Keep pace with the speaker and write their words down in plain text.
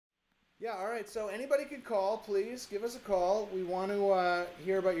Yeah, all right. So anybody can call, please. Give us a call. We want to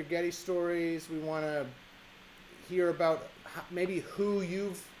hear about your Getty stories. We want to hear about maybe who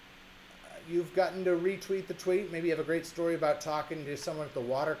you've gotten to retweet the tweet. Maybe you have a great story about talking to someone at the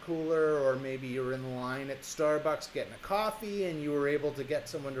water cooler, or maybe you were in the line at Starbucks getting a coffee and you were able to get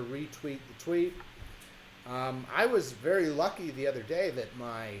someone to retweet the tweet. I was very lucky the other day that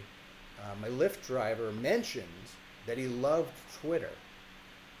my Lyft driver mentioned that he loved Twitter.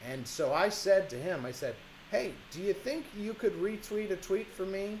 And so I said to him, I said, hey, do you think you could retweet a tweet for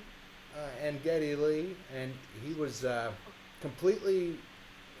me and Geddy Lee? And he was completely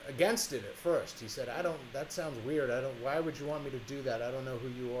against it at first. He said, that sounds weird. Why would you want me to do that? I don't know who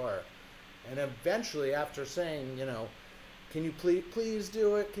you are. And eventually, after saying, can you please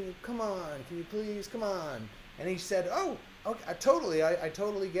do it? Come on, can you please, come on? And he said, oh, okay, I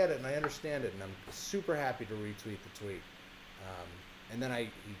totally get it and I understand it. And I'm super happy to retweet the tweet. And then he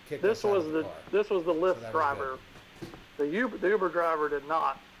kicked us out of the car. This was the Lyft So driver. The Uber driver did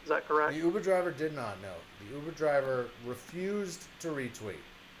not. Is that correct? The Uber driver did not, no. The Uber driver refused to retweet.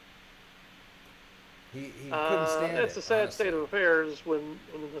 He couldn't stand it. It's a sad state of affairs when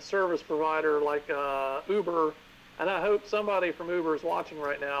the service provider like Uber, and I hope somebody from Uber is watching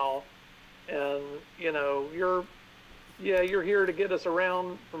right now, and you're here to get us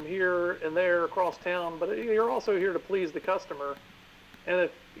around from here and there across town, but you're also here to please the customer.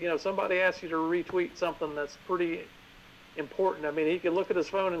 And if somebody asks you to retweet something that's pretty important, I mean, he could look at his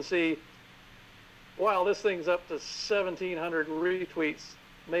phone and see, wow, this thing's up to 1,700 retweets.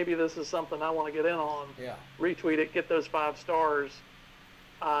 Maybe this is something I want to get in on. Yeah. Retweet it, get those 5 stars.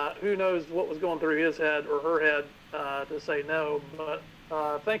 Who knows what was going through his head or her head to say no. But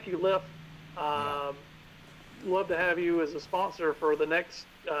thank you, Lyft. Love to have you as a sponsor for the next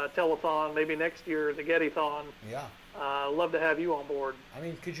telethon, maybe next year, the Geddython. Yeah. Love to have you on board. I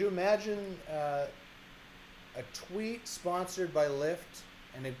mean, could you imagine a tweet sponsored by Lyft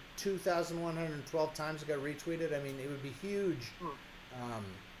and 2,112 times it got retweeted? I mean, it would be huge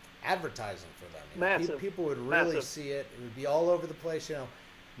advertising for them. Massive. People would really see it. It would be all over the place.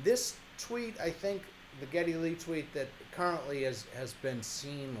 This tweet, I think, the Geddy Lee tweet that currently has been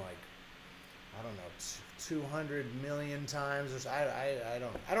seen like, I don't know, 200 million times, or I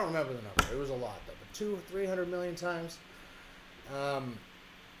don't remember the number. It was a lot though, but 300 million times.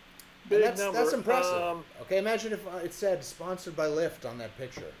 Big that's impressive. Okay, imagine if it said sponsored by Lyft on that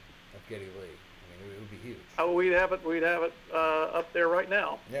picture of Geddy Lee. I mean, it would be huge. Oh, we'd have it up there right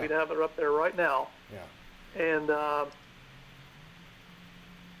now. Yeah. We'd have it up there right now. Yeah. And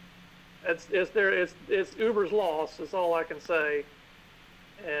it's Uber's loss. Is all I can say.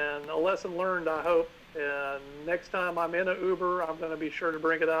 And a lesson learned, I hope. And next time I'm in an Uber, I'm going to be sure to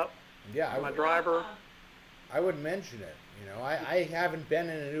bring it up. Yeah, my driver. I would mention it. I haven't been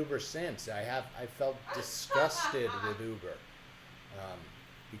in an Uber since. I felt disgusted with Uber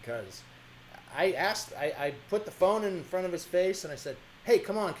because I put the phone in front of his face and I said, hey,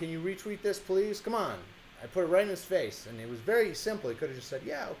 come on, can you retweet this, please? Come on. I put it right in his face, and it was very simple. He could have just said,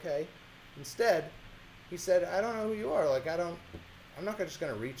 yeah, okay. Instead, he said, I don't know who you are. Like, I'm not just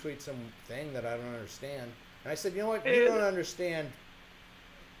going to retweet some thing that I don't understand. And I said, you know what? You don't understand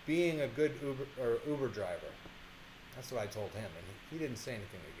being a good Uber driver. That's what I told him, and he didn't say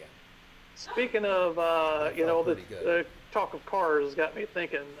anything again. Speaking of, the talk of cars has got me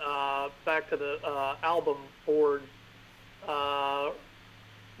thinking back to the album board. The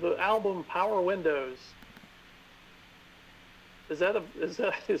album Power Windows. Is that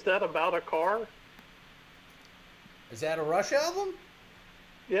about a car? Is that a Rush album?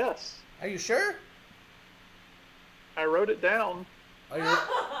 Yes. Are you sure? I wrote it down.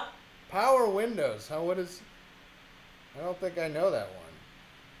 Power Windows. What is? I don't think I know that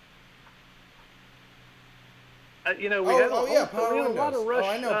one. We had a Power Windows. lot of Rush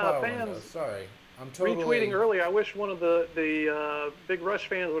I know Power fans. Windows. Sorry, I'm totally retweeting earlier. I wish one of the big Rush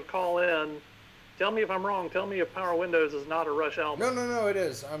fans would call in. Tell me if I'm wrong. Tell me if Power Windows is not a Rush album. No, it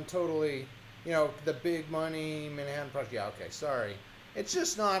is. I'm totally, the Big Money Manhattan Project. Yeah, okay, sorry. It's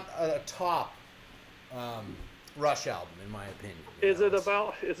just not a top Rush album, in my opinion. Is it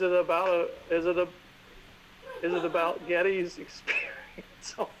about Geddy's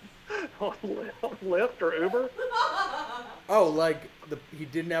experience on Lyft or Uber? Oh, like he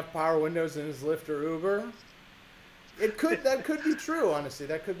didn't have power windows in his Lyft or Uber? That could be true, honestly.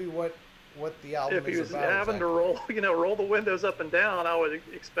 That could be what the album is about. If he was having to roll the windows up and down, I would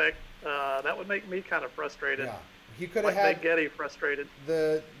expect that would make me kind of frustrated. Yeah, he could have had make Geddy frustrated.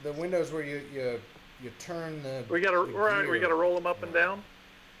 The windows where you turn the. We gotta roll them up and down.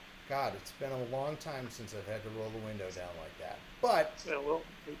 God, it's been a long time since I've had to roll the window down like that. But yeah, well,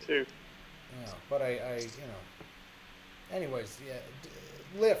 me too. Yeah, but I you know. Anyways, yeah,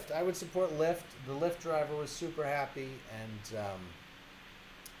 Lyft. I would support Lyft. The Lyft driver was super happy, and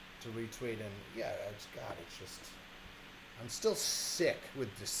to retweet, and yeah, it's just. I'm still sick with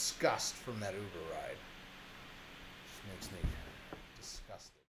disgust from that Uber ride. It just makes me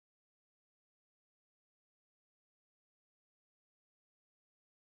disgusted.